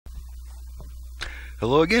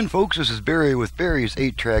Hello again, folks. This is Barry with Barry's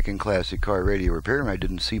 8-Track and Classic Car Radio Repair. I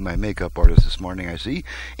didn't see my makeup artist this morning, I see.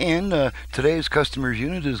 And today's customer's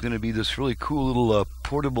unit is going to be this really cool little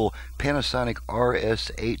portable Panasonic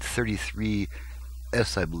RS-833S,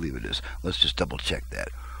 I believe it is. Let's just double check that.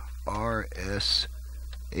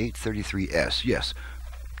 RS-833S, yes.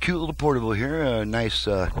 Cute little portable here, nice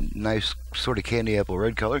sort of candy apple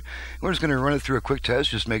red color. We're just going to run it through a quick test,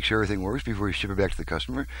 just make sure everything works before we ship it back to the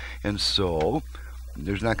customer. And so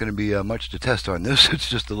there's not going to be much to test on this. It's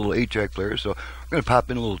just a little 8-track player. So we're going to pop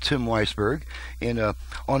in a little Tim Weisberg. And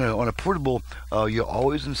on a portable, you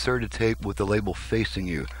always insert a tape with the label facing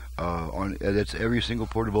you. That's every single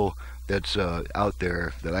portable that's out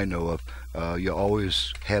there that I know of. You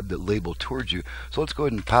always have the label towards you. So let's go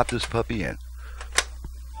ahead and pop this puppy in.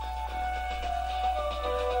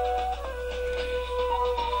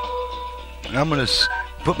 I'm going to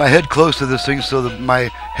put my head close to this thing so that my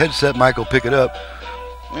headset mic will pick it up.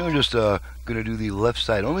 And we're just going to do the left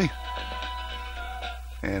side only.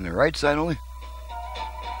 And the right side only.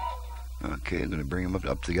 Okay, I'm going to bring them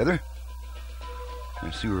up together.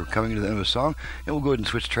 And see we're coming to the end of the song. And we'll go ahead and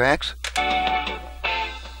switch tracks.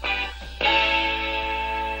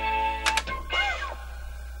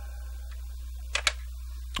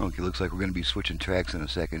 Okay, looks like we're going to be switching tracks in a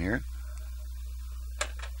second here.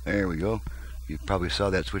 There we go. You probably saw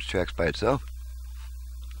that switch tracks by itself.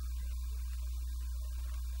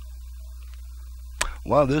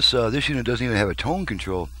 Wow, this unit doesn't even have a tone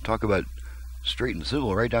control. Talk about straight and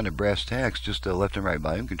simple, right down to brass tacks, just left and right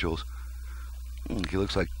volume controls. Okay,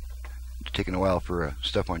 looks like it's taking a while for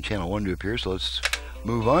stuff on channel 1 to appear, so let's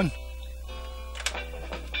move on.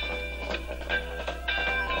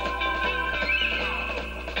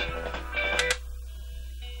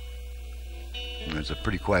 That's a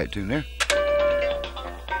pretty quiet tune there.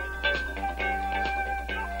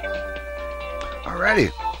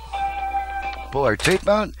 Alrighty, pull our tape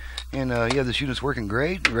out, and yeah, this unit's working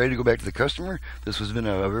great, ready to go back to the customer. This has been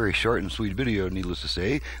a very short and sweet video, needless to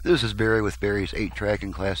say. This is Barry with Barry's 8-Track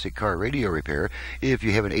and Classic Car Radio Repair. If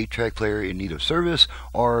you have an 8-track player in need of service,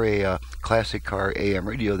 or a classic car AM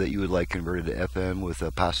radio that you would like converted to FM with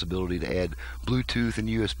a possibility to add Bluetooth and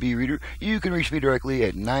USB reader, you can reach me directly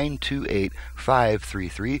at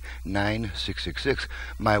 928-533-9666.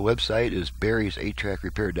 My website is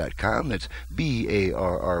barrys8trackrepair.com. That's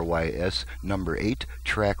BARRYS number 8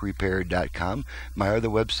 trackrepair.com. My other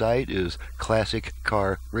website is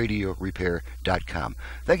classiccarradiorepair.com.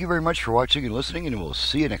 Thank you very much for watching and listening, and we'll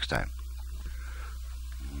see you next time.